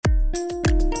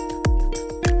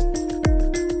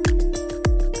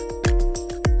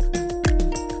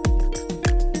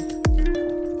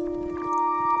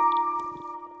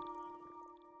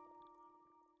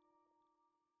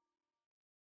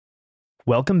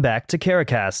Welcome back to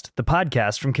Caracast, the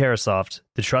podcast from Carasoft,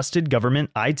 the trusted government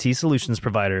IT solutions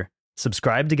provider.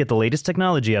 Subscribe to get the latest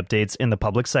technology updates in the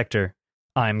public sector.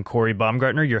 I'm Corey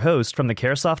Baumgartner, your host from the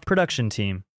Carasoft production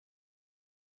team.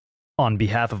 On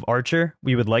behalf of Archer,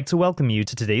 we would like to welcome you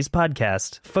to today's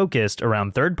podcast focused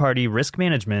around third-party risk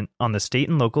management on the state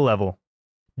and local level.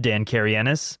 Dan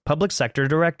Carianis, Public Sector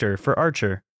Director for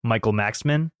Archer, Michael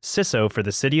Maxman, CISO for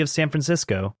the City of San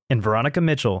Francisco, and Veronica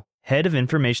Mitchell, Head of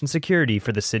Information Security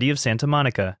for the City of Santa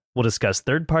Monica, will discuss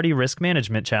third-party risk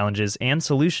management challenges and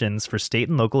solutions for state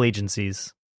and local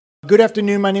agencies. Good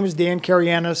afternoon. My name is Dan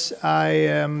Carianis. I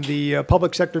am the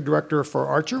Public Sector Director for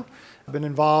Archer. I've been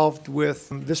involved with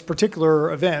this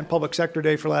particular event, Public Sector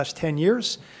Day, for the last 10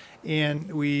 years.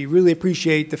 And we really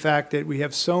appreciate the fact that we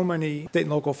have so many state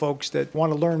and local folks that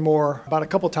want to learn more about a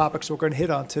couple topics we're going to hit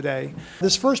on today.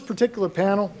 This first particular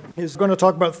panel is going to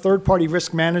talk about third-party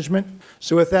risk management.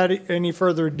 So without any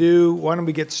further ado, why don't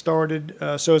we get started?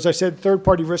 So as I said,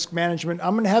 third-party risk management.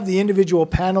 I'm going to have the individual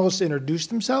panelists introduce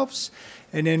themselves,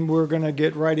 and then we're going to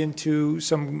get right into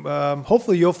some,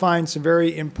 hopefully you'll find some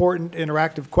very important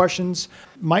interactive questions.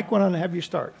 Mike, why don't I have you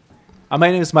start?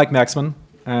 My name is Mike Maxman.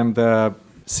 I'm the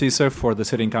CISO for the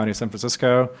City and County of San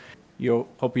Francisco.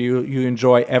 Hope you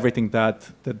enjoy everything that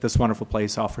this wonderful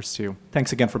place offers to you.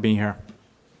 Thanks again for being here.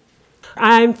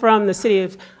 I'm from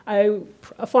the I'm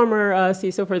a former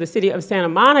CISO for the City of Santa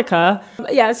Monica.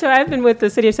 So I've been with the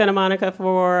City of Santa Monica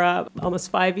for almost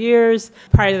 5 years.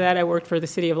 Prior to that, I worked for the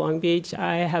City of Long Beach.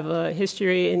 I have a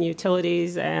history in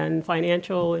utilities and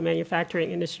financial and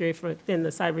manufacturing industry in the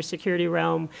cybersecurity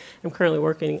realm. I'm currently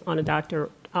working on a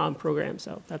doctorate program,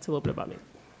 so that's a little bit about me.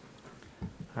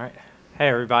 All right. Hey,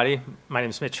 everybody. My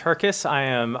name is Mitch Herkis. I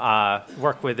am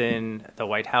work within the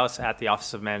White House at the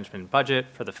Office of Management and Budget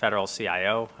for the federal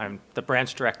CIO. I'm the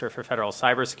branch director for federal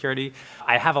cybersecurity.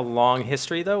 I have a long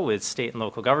history, though, with state and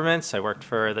local governments. I worked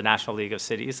for the National League of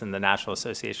Cities and the National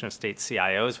Association of State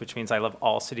CIOs, which means I love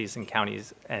all cities and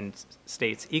counties and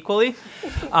states equally.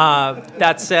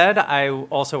 That said, I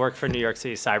also work for New York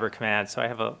City Cyber Command, so I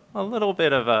have a little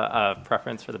bit of a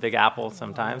preference for the Big Apple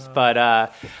sometimes.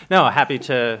 But no, happy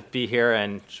to be here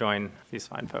and join these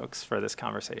fine folks for this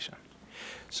conversation.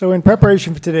 So in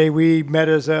preparation for today, we met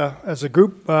as a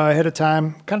group ahead of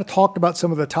time, kind of talked about some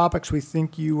of the topics we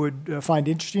think you would find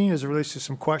interesting as it relates to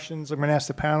some questions I'm going to ask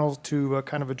the panel to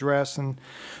kind of address. And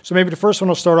so maybe the first one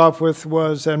I'll start off with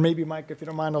was, and maybe Mike, if you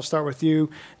don't mind, I'll start with you.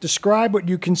 Describe what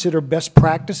you consider best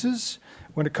practices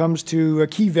when it comes to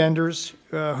key vendors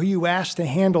who you ask to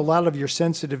handle a lot of your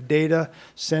sensitive data,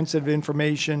 sensitive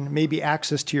information, maybe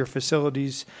access to your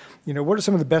facilities. What are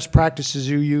some of the best practices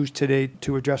you use today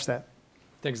to address that?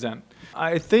 Thanks, Dan.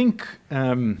 I think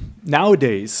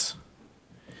nowadays,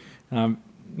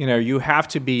 you have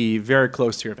to be very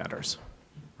close to your vendors,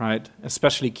 right?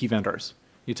 Especially key vendors.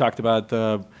 You talked about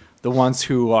the ones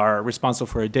who are responsible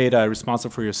for your data,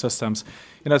 responsible for your systems.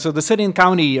 So the city and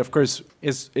county, of course,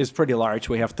 is pretty large.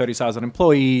 We have 30,000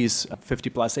 employees,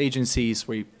 50-plus agencies.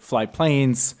 We fly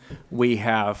planes. We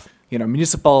have,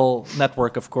 municipal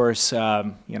network, of course,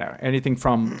 anything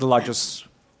from the largest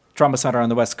trauma center on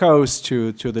the West Coast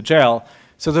to the jail.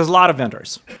 So there's a lot of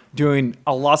vendors doing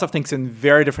a lot of things in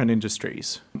very different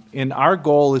industries. And our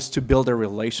goal is to build a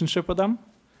relationship with them.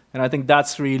 And I think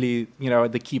that's really,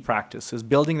 the key practice is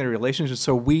building the relationship.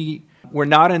 So we're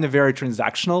not in a very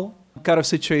transactional kind of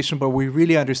situation, but we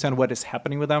really understand what is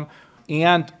happening with them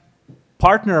and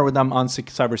partner with them on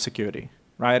cybersecurity,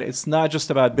 right? It's not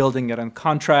just about building it on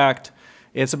contract.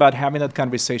 It's about having that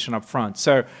conversation up front.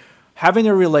 So having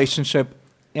a relationship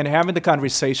and having the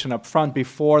conversation up front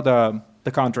before the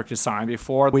contract is signed,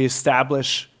 before we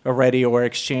establish already or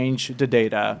exchange the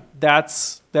data,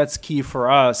 that's key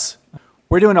for us.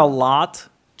 We're doing a lot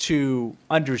to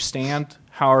understand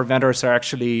how our vendors are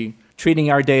actually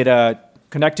treating our data,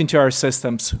 connecting to our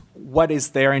systems, what is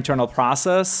their internal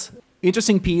process.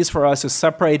 Interesting piece for us is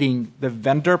separating the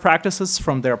vendor practices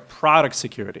from their product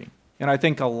security. And I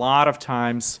think a lot of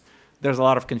times there's a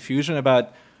lot of confusion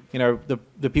about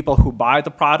the people who buy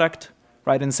the product,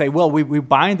 right, and say, well, we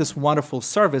buy this wonderful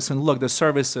service, and look, the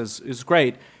service is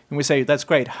great. And we say, that's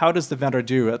great. How does the vendor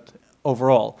do it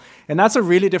overall? And that's a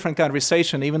really different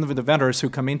conversation, even with the vendors who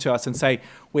come into us and say,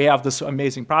 we have this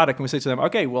amazing product. And we say to them,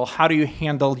 okay, well, how do you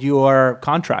handle your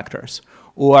contractors?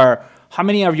 Or how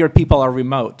many of your people are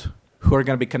remote who are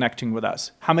going to be connecting with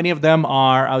us? How many of them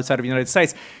are outside of the United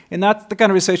States? And that the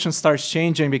conversation starts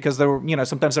changing because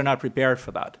sometimes they're not prepared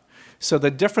for that. So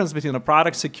the difference between the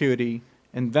product security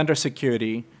and vendor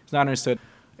security is not understood.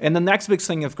 And the next big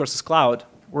thing, of course, is cloud.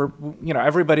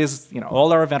 everybody's,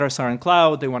 all our vendors are in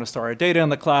cloud. They want to store our data in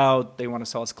the cloud. They want to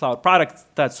sell us cloud products.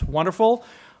 That's wonderful.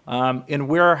 And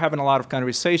we're having a lot of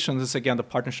conversations. This, again, the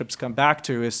partnerships come back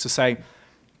to is to say,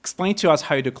 explain to us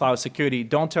how you do cloud security.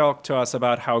 Don't talk to us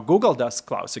about how Google does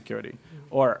cloud security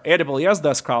or AWS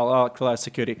does cloud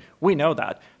security. We know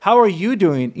that. How are you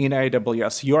doing in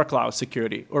AWS, your cloud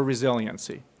security or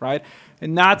resiliency, right?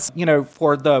 And that's,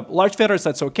 for the large vendors,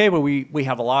 that's okay, but we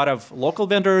have a lot of local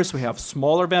vendors. We have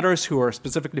smaller vendors who are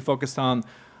specifically focused on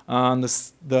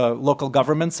the local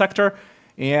government sector.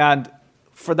 And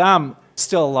for them,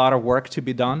 still a lot of work to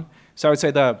be done. So I would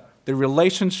say the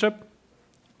relationship,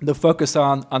 the focus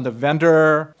on the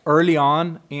vendor early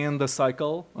on in the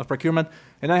cycle of procurement,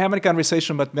 and then having a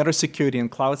conversation about vendor security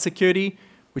and cloud security,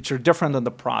 which are different than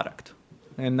the product.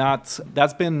 And that's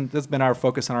been our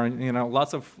focus on our,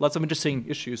 lots of interesting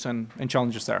issues and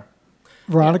challenges there.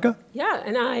 Veronica? Yeah,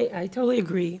 and I totally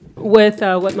agree with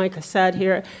what Micah said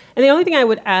here. And the only thing I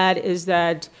would add is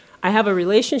that I have a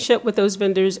relationship with those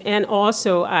vendors, and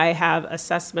also I have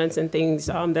assessments and things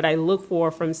that I look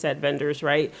for from said vendors,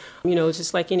 right?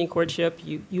 Just like any courtship,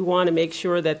 you want to make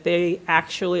sure that they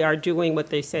actually are doing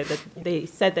what they said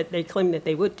that they claim that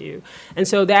they would do. And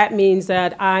so that means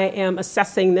that I am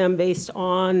assessing them based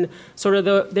on sort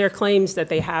of their claims that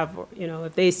they have.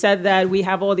 If they said that we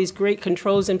have all these great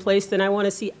controls in place, then I want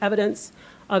to see evidence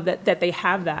of that they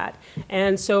have that.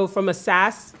 And so from a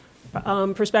SaaS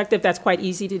perspective, that's quite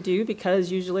easy to do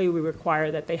because usually we require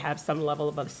that they have some level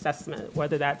of assessment,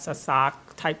 whether that's a SOC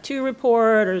Type 2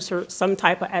 report or some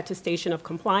type of attestation of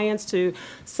compliance to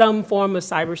some form of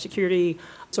cybersecurity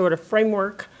sort of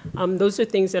framework. Those are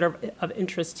things that are of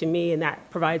interest to me, and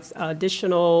that provides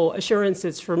additional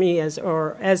assurances for me as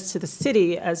to the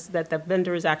city as that the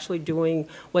vendor is actually doing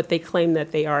what they claim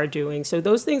that they are doing. So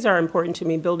those things are important to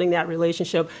me, building that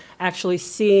relationship, actually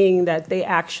seeing that they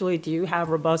actually do have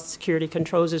robust security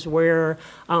controls is where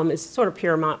it's sort of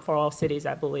paramount for all cities,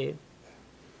 I believe.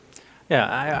 Yeah,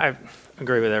 I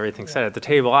agree with everything said at the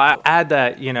table. I add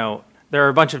that, there are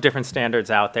a bunch of different standards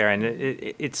out there, and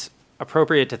it's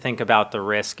appropriate to think about the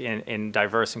risk in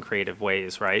diverse and creative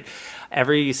ways, right?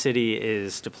 Every city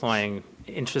is deploying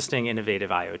interesting, innovative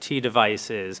IoT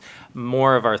devices.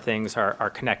 More of our things are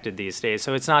connected these days.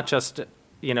 So it's not just,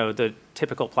 the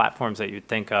typical platforms that you'd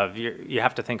think of. You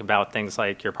have to think about things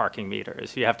like your parking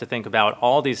meters. You have to think about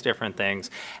all these different things,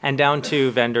 and down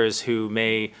to vendors who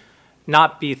may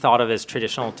not be thought of as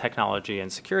traditional technology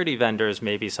and security vendors,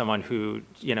 maybe someone who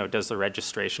does the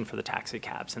registration for the taxi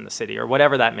cabs in the city or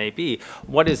whatever that may be.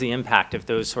 What is the impact if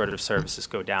those sort of services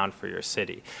go down for your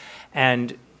city?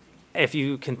 And if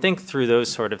you can think through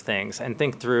those sort of things and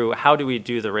think through how do we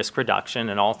do the risk reduction,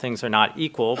 and all things are not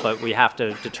equal, but we have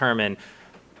to determine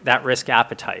that risk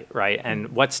appetite, right? And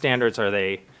what standards are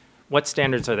they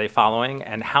following,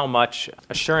 and how much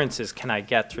assurances can I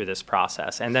get through this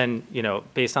process? And then,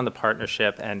 based on the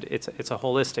partnership, and it's a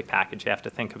holistic package. You have to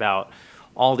think about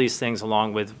all these things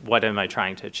along with what am I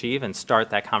trying to achieve, and start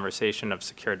that conversation of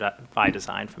secure by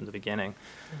design from the beginning.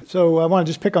 So I want to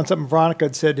just pick on something Veronica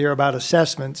had said here about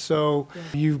assessments. So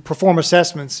you perform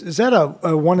assessments. Is that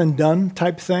a one and done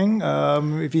type thing?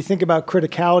 If you think about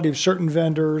criticality of certain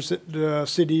vendors that the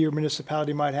city or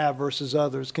municipality might have versus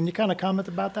others, can you kind of comment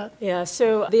about that? Yeah,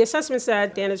 so the assessments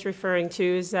that Dan is referring to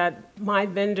is that my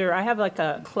vendor, I have like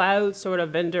a cloud sort of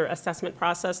vendor assessment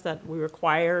process that we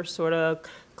require sort of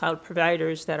cloud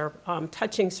providers that are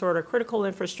touching sort of critical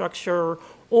infrastructure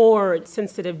or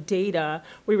sensitive data.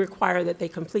 We require that they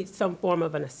complete some form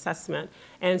of an assessment.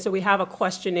 And so we have a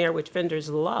questionnaire which vendors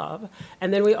love.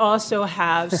 And then we also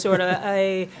have sort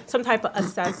of some type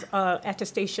of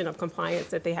attestation of compliance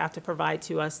that they have to provide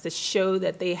to us to show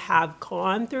that they have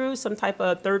gone through some type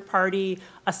of third-party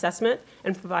assessment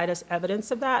and provide us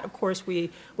evidence of that. Of course,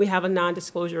 we have a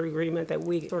non-disclosure agreement that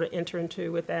we sort of enter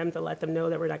into with them to let them know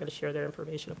that we're not going to share their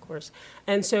information, of course.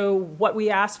 And so what we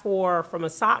ask for from a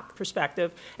SOC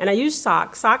perspective, and I use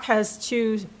SOC. SOC has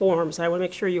two forms. I want to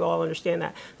make sure you all understand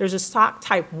that. There's a SOC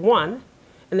Type 1,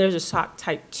 and there's a SOC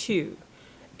Type 2.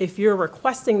 If you're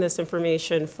requesting this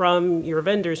information from your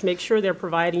vendors, make sure they're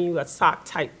providing you a SOC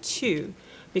Type 2,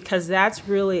 because that's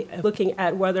really looking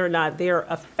at whether or not they're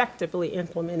effectively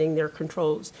implementing their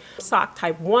controls. SOC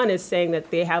Type 1 is saying that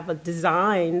they have a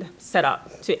designed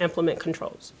setup to implement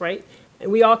controls, right?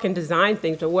 And we all can design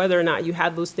things, but whether or not you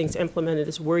have those things implemented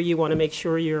is where you want to make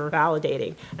sure you're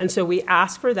validating. And so we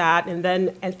ask for that, and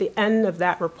then at the end of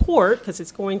that report, because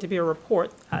it's going to be a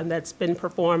report that's been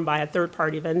performed by a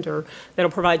third-party vendor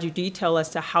that'll provide you detail as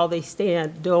to how they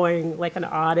stand doing like an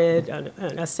audit and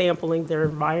a sampling of their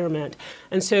environment.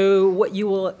 And so what you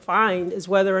will find is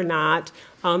whether or not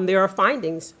There are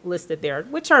findings listed there,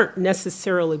 which aren't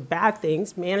necessarily bad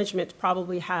things. Management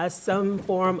probably has some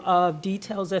form of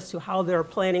details as to how they're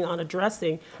planning on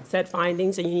addressing said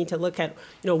findings, and you need to look at,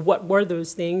 what were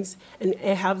those things, and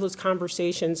have those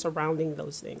conversations surrounding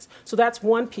those things. So that's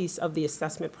one piece of the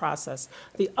assessment process.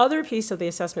 The other piece of the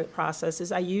assessment process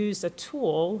is I used a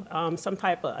tool, some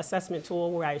type of assessment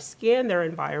tool where I scan their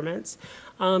environments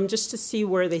just to see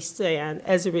where they stand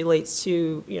as it relates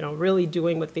to, really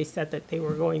doing what they said that they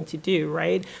were going to do,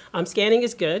 right? Scanning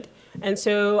is good. And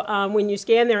so when you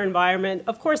scan their environment,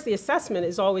 of course, the assessment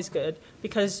is always good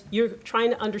because you're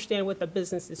trying to understand what the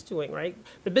business is doing, right?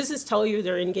 The business tell you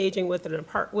they're engaging with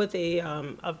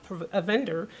a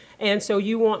vendor, and so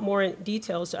you want more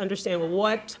details to understand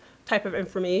what type of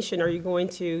information are you going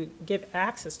to give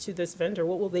access to this vendor?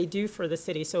 What will they do for the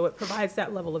city? So it provides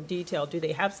that level of detail. Do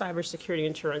they have cybersecurity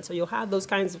insurance? So you'll have those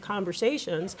kinds of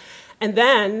conversations. And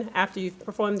then after you've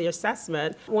performed the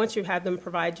assessment, once you've had them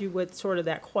provide you with sort of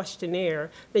that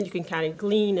questionnaire, then you can kind of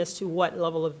glean as to what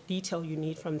level of detail you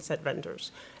need from said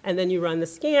vendors. And then you run the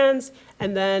scans.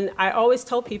 And then I always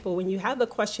tell people when you have the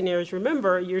questionnaires,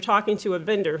 remember you're talking to a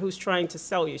vendor who's trying to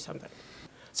sell you something.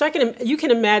 So you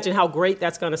can imagine how great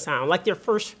that's going to sound, like your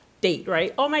first date,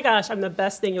 right? Oh my gosh, I'm the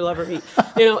best thing you'll ever meet.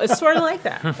 It's sort of like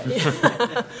that.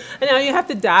 And now you have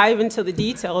to dive into the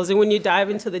details, and when you dive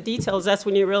into the details, that's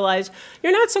when you realize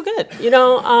you're not so good.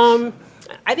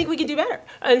 I think we can do better.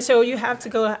 And so you have to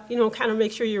go, kind of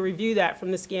make sure you review that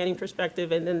from the scanning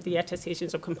perspective and then the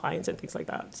attestations of compliance and things like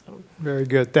that. So. Very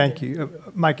good. Thank you.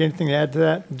 Mike, anything to add to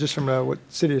that, just from what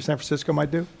the city of San Francisco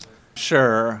might do?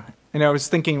 Sure. I was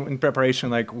thinking in preparation,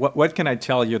 like, what can I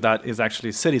tell you that is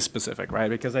actually city-specific, right?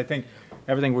 Because I think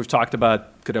everything we've talked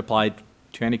about could apply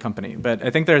to any company. But I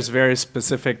think there's very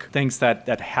specific things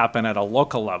that happen at a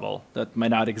local level that might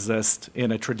not exist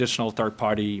in a traditional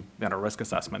third-party risk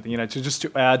assessment. Just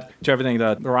to add to everything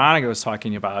that Veronica was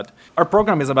talking about, our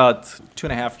program is about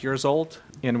 2.5 years old,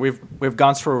 and we've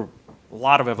gone through a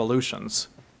lot of evolutions.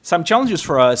 Some challenges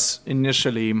for us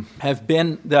initially have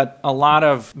been that a lot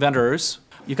of vendors,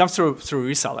 you come through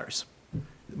resellers,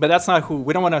 but that's not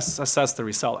we don't want to assess the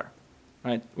reseller,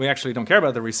 right? We actually don't care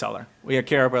about the reseller. We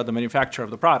care about the manufacturer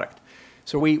of the product.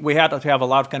 So we had to have a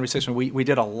lot of conversation. We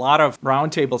did a lot of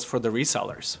roundtables for the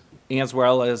resellers, as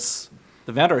well as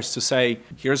the vendors, to say,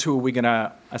 here's who we're going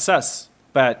to assess.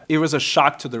 But it was a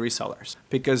shock to the resellers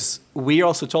because we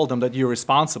also told them that you're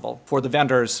responsible for the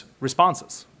vendors'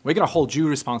 responses. We're going to hold you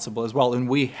responsible as well, and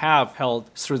we have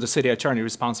held, through the city attorney,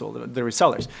 responsible the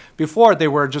resellers. Before, they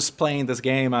were just playing this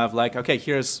game of like, okay,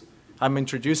 I'm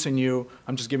introducing you,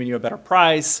 I'm just giving you a better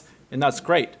price, and that's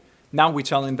great. Now we're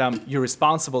telling them you're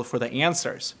responsible for the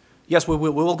answers. Yes, we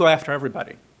will go after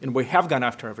everybody, and we have gone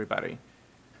after everybody,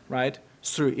 right?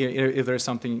 If there's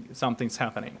something's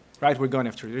happening, right? We're going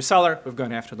after the reseller, we're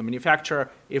going after the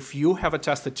manufacturer. If you have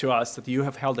attested to us that you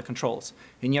have held the controls,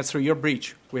 and yet through your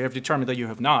breach, we have determined that you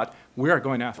have not, we are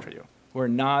going after you. We're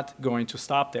not going to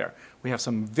stop there. We have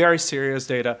some very serious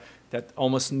data that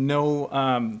almost no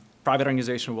private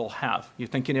organization will have. You're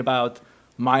thinking about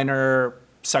minor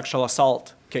sexual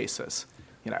assault cases,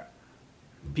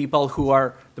 people who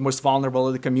are the most vulnerable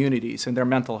in the communities in their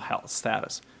mental health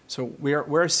status. So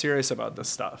we're serious about this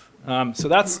stuff. So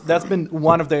that's been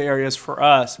one of the areas for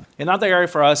us. Another area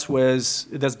for us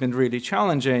that's been really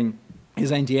challenging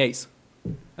is NDAs.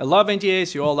 I love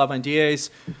NDAs. You all love NDAs.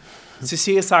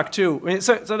 CC SOC 2. I mean,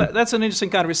 so that's an interesting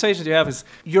conversation to have. Is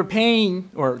you're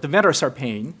paying, or the vendors are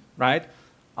paying, right,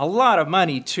 a lot of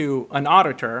money to an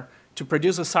auditor to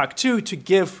produce a SOC 2 to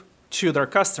give to their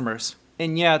customers,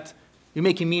 and yet you're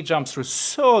making me jump through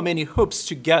so many hoops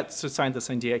to sign this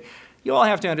NDA. You all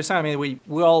have to understand, we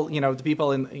all, the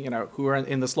people who are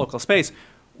in this local space,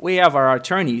 we have our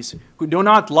attorneys who do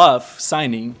not love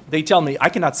signing. They tell me I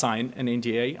cannot sign an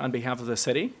NDA on behalf of the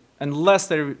city unless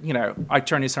their,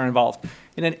 attorneys are involved.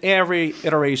 And in every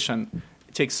iteration,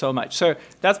 it takes so much. So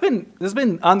this has been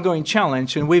an ongoing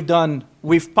challenge, and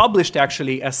we've published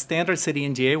actually a standard city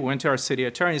NDA. We went to our city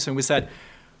attorneys and we said,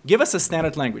 give us a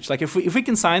standard language. Like if we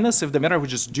can sign this, if the vendor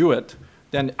would just do it,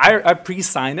 then I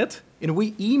pre-sign it, and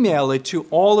we email it to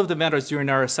all of the vendors during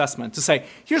our assessment to say,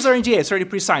 here's our NDA, it's already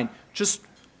pre-signed.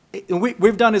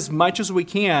 We've done as much as we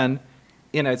can,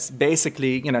 it's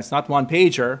basically, it's not one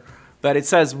pager, but it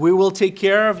says, we will take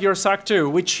care of your SOC 2,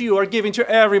 which you are giving to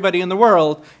everybody in the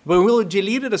world, but we'll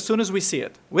delete it as soon as we see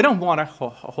it. We don't want to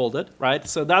hold it, right?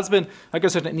 So that's been, like I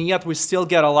said, and yet we still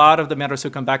get a lot of the vendors who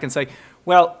come back and say,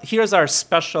 well, here's our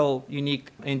special,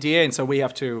 unique NDA, and so we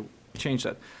have to change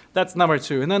that. That's number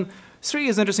two. And then 3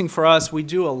 is interesting for us. We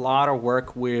do a lot of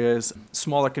work with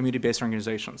smaller community-based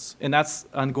organizations, and that's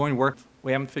ongoing work.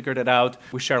 We haven't figured it out.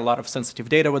 We share a lot of sensitive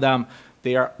data with them.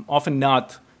 They are often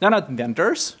they're not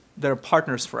vendors. They're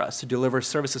partners for us to deliver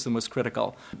services the most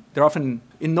critical. They're often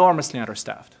enormously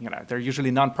understaffed. They're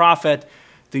usually nonprofit.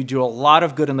 They do a lot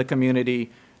of good in the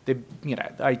community.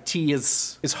 IT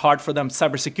is hard for them.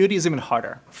 Cybersecurity is even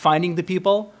harder. Finding the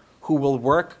people who will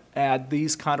work at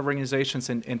these kind of organizations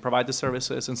and provide the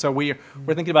services. And so we're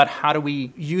thinking about how do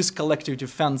we use collective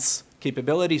defense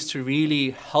capabilities to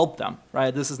really help them,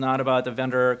 right? This is not about the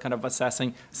vendor kind of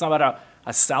assessing. It's not about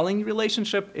a selling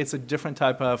relationship. It's a different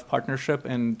type of partnership,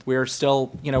 and we're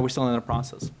still in the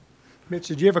process. Mitch,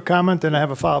 did you have a comment? And I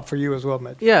have a follow-up for you as well,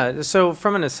 Mitch. Yeah, so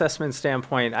from an assessment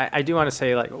standpoint, I do want to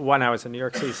say, like, when I was in New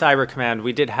York City Cyber Command,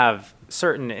 we did have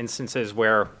certain instances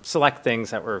where select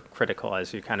things that were critical,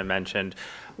 as you kind of mentioned,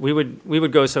 we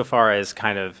would go so far as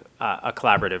kind of a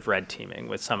collaborative red teaming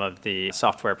with some of the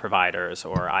software providers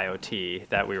or IoT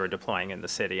that we were deploying in the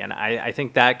city. And I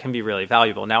think that can be really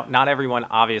valuable. Now, not everyone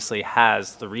obviously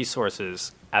has the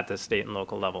resources at the state and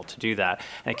local level to do that,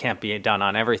 and it can't be done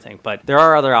on everything. But there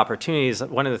are other opportunities.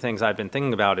 One of the things I've been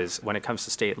thinking about is when it comes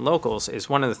to state and locals is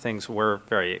one of the things we're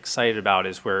very excited about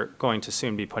is we're going to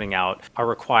soon be putting out a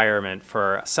requirement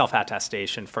for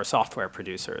self-attestation for software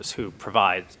producers who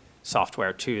provide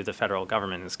software to the federal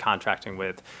government, is contracting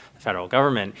with the federal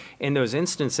government. In those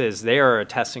instances, they are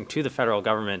attesting to the federal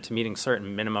government to meeting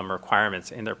certain minimum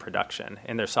requirements in their production,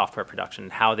 in their software production,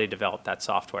 how they develop that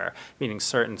software, meaning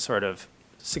certain sort of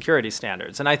security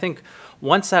standards. And I think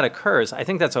once that occurs, I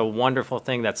think that's a wonderful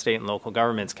thing that state and local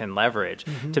governments can leverage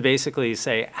to basically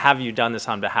say, have you done this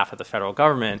on behalf of the federal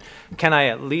government? Can I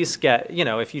at least get,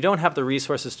 if you don't have the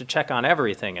resources to check on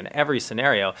everything in every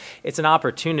scenario, it's an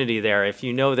opportunity there if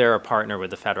you know they're a partner with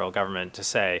the federal government to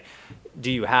say, do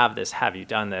you have this? Have you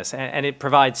done this? And it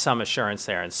provides some assurance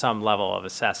there and some level of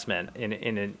assessment in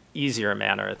an easier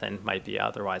manner than might be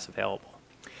otherwise available.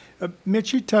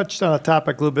 Mitch, you touched on a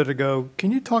topic a little bit ago. Can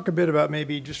you talk a bit about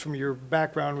maybe just from your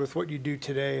background with what you do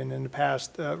today and in the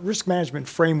past, risk management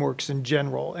frameworks in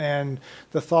general and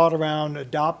the thought around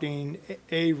adopting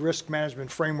a risk management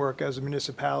framework as a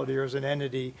municipality or as an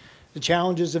entity, the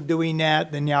challenges of doing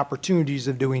that and the opportunities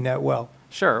of doing that well?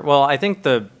 Sure. Well, I think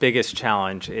the biggest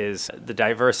challenge is the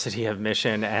diversity of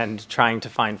mission and trying to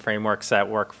find frameworks that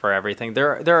work for everything.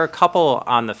 There are a couple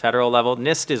on the federal level.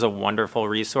 NIST is a wonderful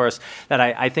resource that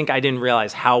I think I didn't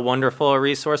realize how wonderful a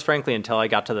resource, frankly, until I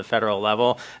got to the federal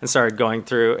level and started going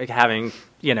through having,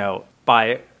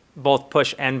 by both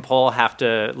push and pull, have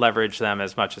to leverage them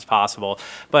as much as possible.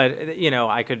 But,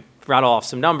 I could rattle off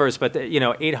some numbers, but,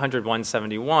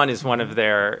 800-171 is one of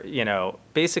their,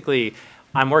 basically,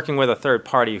 I'm working with a third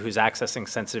party who's accessing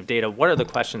sensitive data. What are the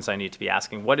questions I need to be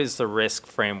asking? What does the risk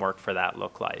framework for that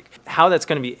look like? How that's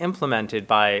going to be implemented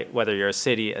by whether you're a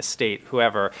city, a state,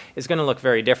 whoever, is going to look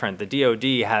very different. The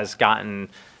DoD has gotten,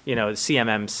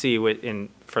 CMMC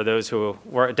for those who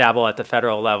dabble at the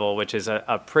federal level, which is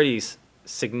a pretty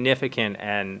significant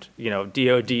and,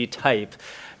 DoD type,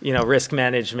 risk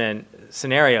management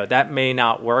scenario. That may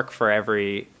not work for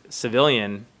every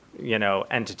civilian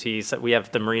entities. We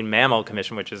have the Marine Mammal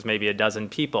Commission, which is maybe a dozen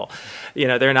people.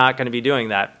 They're not going to be doing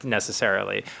that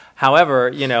necessarily. However,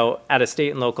 at a state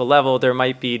and local level, there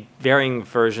might be varying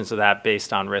versions of that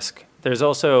based on risk. There's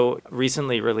also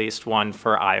recently released one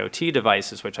for IoT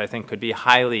devices, which I think could be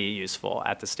highly useful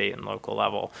at the state and local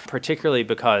level, particularly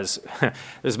because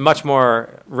there's much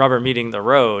more rubber meeting the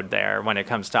road there when it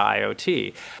comes to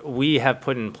IoT. We have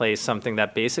put in place something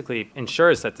that basically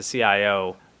ensures that the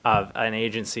CIO of an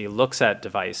agency looks at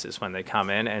devices when they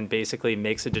come in and basically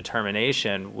makes a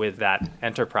determination with that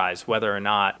enterprise whether or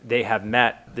not they have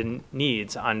met the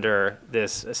needs under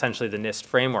this, essentially the NIST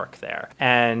framework there.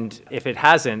 And if it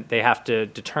hasn't, they have to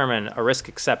determine a risk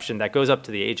exception that goes up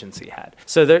to the agency head.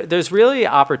 So there's really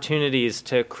opportunities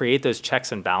to create those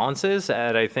checks and balances.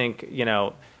 And I think,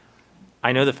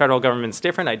 I know the federal government's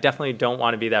different. I definitely don't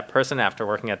want to be that person after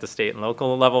working at the state and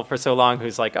local level for so long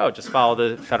who's like, oh, just follow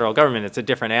the federal government. It's a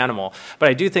different animal. But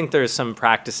I do think there's some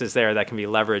practices there that can be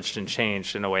leveraged and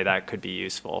changed in a way that could be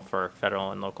useful for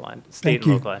federal and local state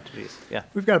and local entities. Yeah.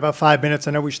 We've got about 5 minutes.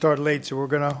 I know we started late, so we'll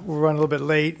run a little bit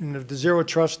late. And the Zero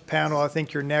Trust panel, I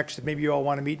think you're next. Maybe you all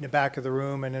want to meet in the back of the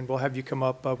room, and then we'll have you come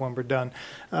up when we're done.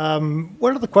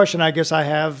 One other question I guess I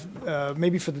have,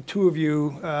 maybe for the two of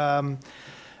you,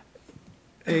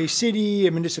 a city,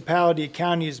 a municipality, a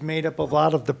county is made up of a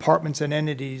lot of departments and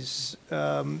entities.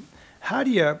 How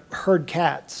do you herd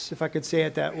cats, if I could say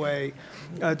it that way,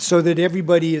 so that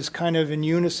everybody is kind of in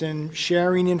unison,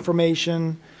 sharing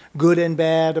information, good and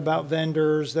bad about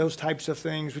vendors, those types of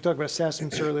things. We talked about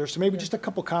assessments earlier, so maybe just a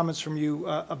couple comments from you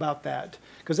about that,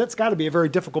 because that's got to be a very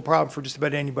difficult problem for just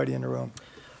about anybody in the room.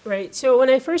 Right. So when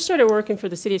I first started working for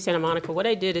the city of Santa Monica, what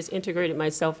I did is integrated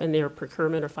myself in their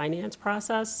procurement or finance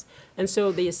process. And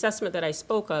so the assessment that I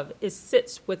spoke of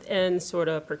sits within sort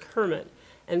of procurement.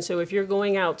 And so if you're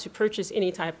going out to purchase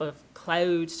any type of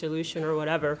cloud solution or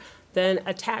whatever, then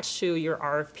attached to your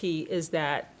RFP is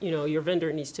that, your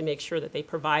vendor needs to make sure that they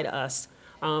provide us,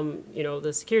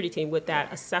 the security team with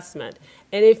that assessment.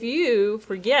 And if you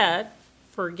forget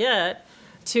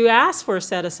to ask for a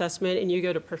set assessment and you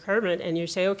go to procurement and you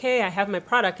say, okay, I have my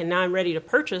product and now I'm ready to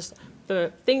purchase,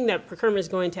 the thing that procurement is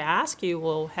going to ask you,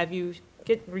 well, have you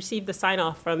received the sign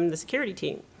off from the security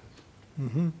team?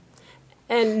 Mm-hmm.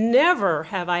 And never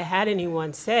have I had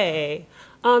anyone say,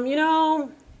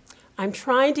 I'm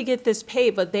trying to get this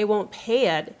paid, but they won't pay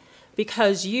it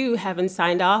because you haven't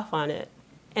signed off on it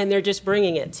and they're just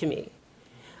bringing it to me.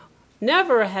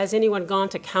 Never has anyone gone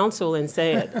to council and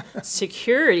said,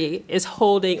 security is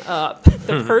holding up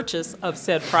the purchase of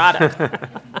said product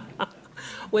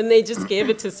when they just gave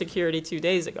it to security 2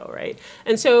 days ago, right?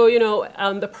 And so,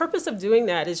 the purpose of doing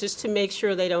that is just to make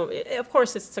sure they don't, of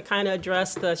course, it's to kind of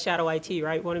address the shadow IT,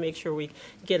 right? We want to make sure we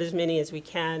get as many as we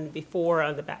can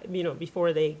before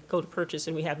before they go to purchase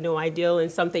and we have no idea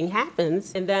and something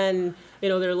happens. And then,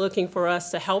 they're looking for us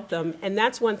to help them. And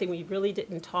that's one thing we really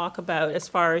didn't talk about as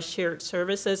far as shared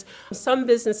services. Some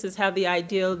businesses have the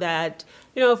idea that,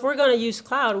 if we're going to use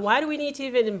cloud, why do we need to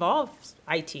even involve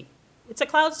IT? It's a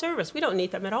cloud service. We don't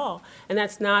need them at all. And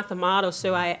that's not the model.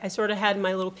 So I sort of had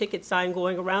my little picket sign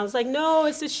going around. It's like, no,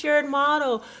 it's a shared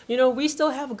model. We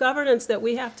still have governance that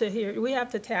we have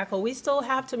to tackle. We still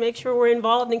have to make sure we're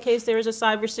involved in case there is a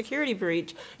cybersecurity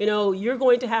breach. You're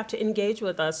going to have to engage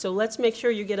with us. So let's make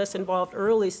sure you get us involved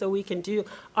early so we can do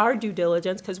our due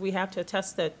diligence, because we have to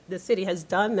attest that the city has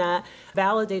done that,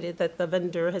 validated that the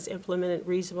vendor has implemented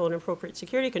reasonable and appropriate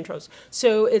security controls.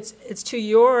 So it's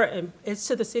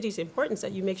to the city's importance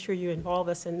that you make sure you involve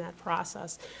us in that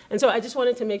process. And so I just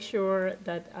wanted to make sure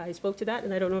that I spoke to that,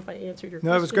 and I don't know if I answered your question.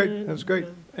 No, that was great.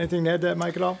 Anything to add to that,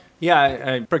 Mike, at all?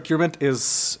 Yeah, procurement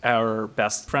is our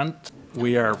best friend.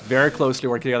 We are very closely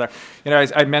working together.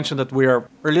 I mentioned that we are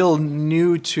a little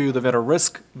new to the vendor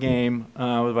risk game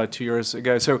about 2 years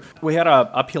ago. So we had an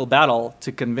uphill battle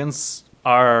to convince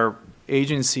our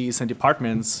agencies and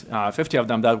departments, 50 of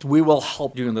them, that we will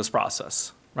help you in this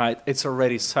process. Right, it's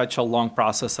already such a long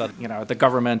process that the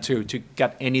government to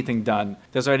get anything done.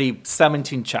 There's already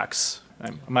 17 checks. I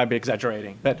might be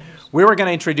exaggerating, but we were going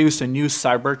to introduce a new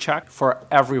cyber check for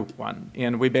everyone,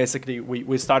 and we basically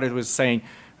we started with saying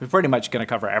we're pretty much going to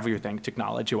cover everything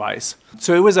technology-wise.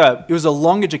 So it was a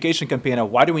long education campaign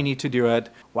of why do we need to do it,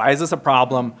 why is this a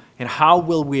problem, and how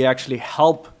will we actually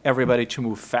help everybody to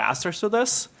move faster to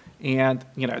this, and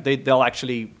they'll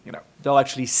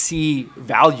actually see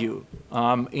value.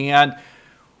 And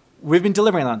we've been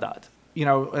delivering on that.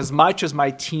 As much as my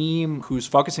team, who's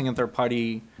focusing on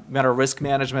third-party vendor risk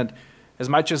management, as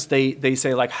much as they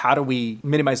say, like, how do we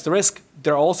minimize the risk,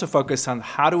 they're also focused on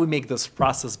how do we make this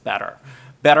process better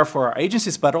for our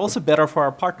agencies, but also better for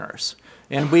our partners.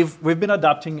 And we've been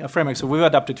adopting a framework. So we've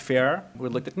adopted FAIR. We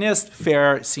looked at NIST.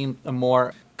 FAIR seemed a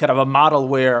more kind of a model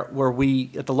where we,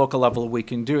 at the local level, we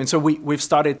can do. And so we've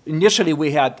started, initially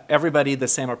we had everybody the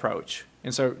same approach.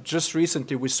 And so just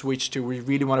recently we switched to, we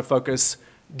really want to focus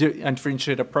on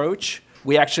differentiated approach.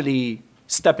 We actually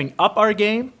stepping up our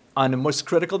game on the most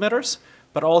critical matters,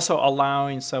 but also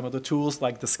allowing some of the tools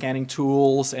like the scanning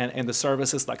tools and the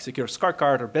services like Secure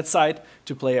Scorecard or Bitside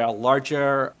to play a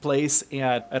larger place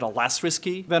at a less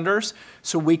risky vendors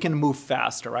so we can move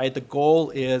faster, right? The goal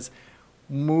is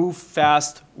move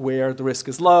fast where the risk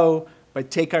is low, but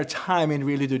take our time and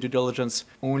really do due diligence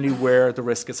only where the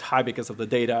risk is high because of the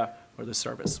data or the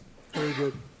service. Very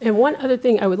good. And one other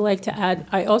thing I would like to add,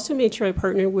 I also made sure I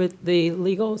partnered with the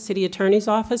legal city attorney's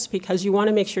office because you want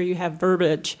to make sure you have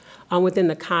verbiage within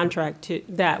the contract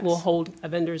that will hold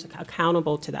vendors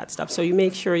accountable to that stuff. So you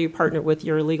make sure you partner with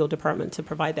your legal department to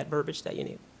provide that verbiage that you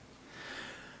need.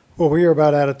 Well, we are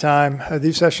about out of time.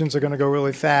 These sessions are going to go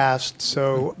really fast,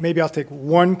 so maybe I'll take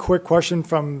one quick question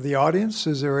from the audience.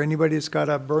 Is there anybody that's got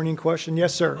a burning question?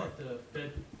 Yes, sir.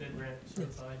 FedRAMP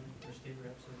certified or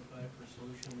StateRAMP certified for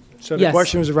solutions? So the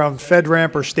question is around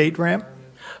FedRAMP or StateRAMP?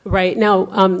 Right. Now,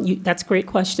 that's a great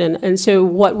question. And so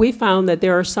what we found that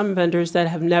there are some vendors that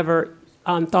have never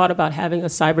thought about having a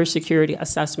cybersecurity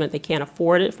assessment. They can't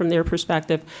afford it from their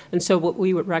perspective. And so what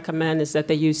we would recommend is that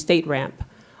they use StateRAMP.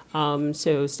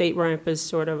 So StateRAMP is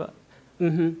sort of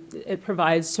It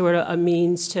provides sort of a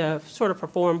means to sort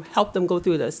of help them go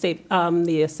through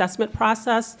the assessment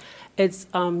process. It's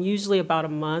usually about a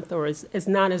month, or it's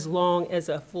not as long as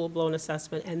a full-blown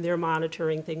assessment, and they're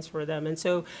monitoring things for them. And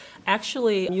so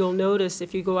actually, you'll notice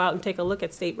if you go out and take a look at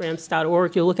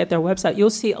stateramps.org, you'll look at their website, you'll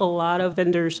see a lot of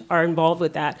vendors are involved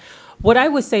with that. What I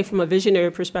would say from a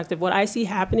visionary perspective, what I see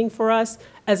happening for us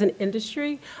as an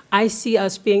industry, I see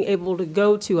us being able to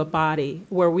go to a body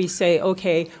where we say,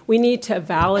 okay, we need to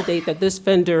validate that this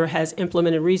vendor has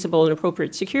implemented reasonable and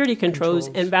appropriate security controls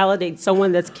and validate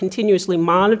someone that's continuously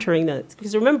monitoring that.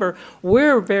 Because remember,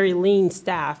 we're a very lean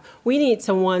staff. We need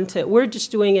someone we're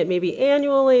just doing it maybe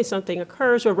annually, something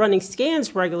occurs, we're running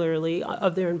scans regularly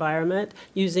of their environment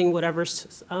using whatever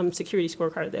security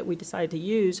scorecard that we decide to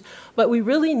use. But we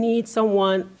really need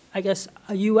someone, I guess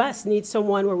a U.S. needs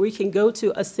someone where we can go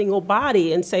to a single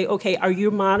body and say, okay, are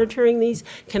you monitoring these?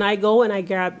 Can I go and I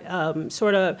grab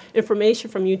sort of information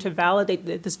from you to validate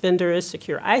that this vendor is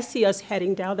secure? I see us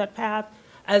heading down that path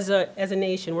as a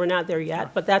nation. We're not there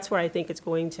yet, but that's where I think it's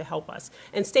going to help us.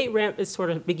 And StateRAMP is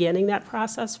sort of beginning that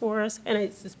process for us, and I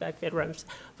suspect FedRAMP,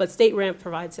 but StateRAMP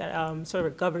provides that sort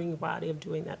of a governing body of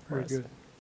doing that for us. Very good.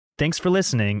 Thanks for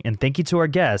listening, and thank you to our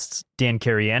guests, Dan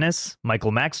Karianis,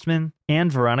 Michael Maxtman,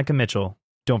 and Veronica Mitchell.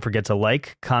 Don't forget to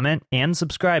like, comment, and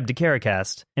subscribe to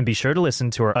Caracast, and be sure to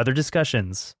listen to our other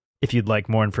discussions. If you'd like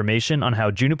more information on how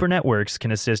Juniper Networks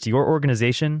can assist your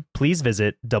organization, please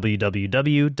visit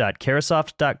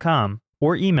www.carasoft.com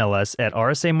or email us at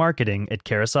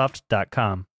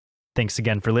rsamarketing@carasoft.com. Thanks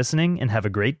again for listening, and have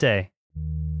a great day.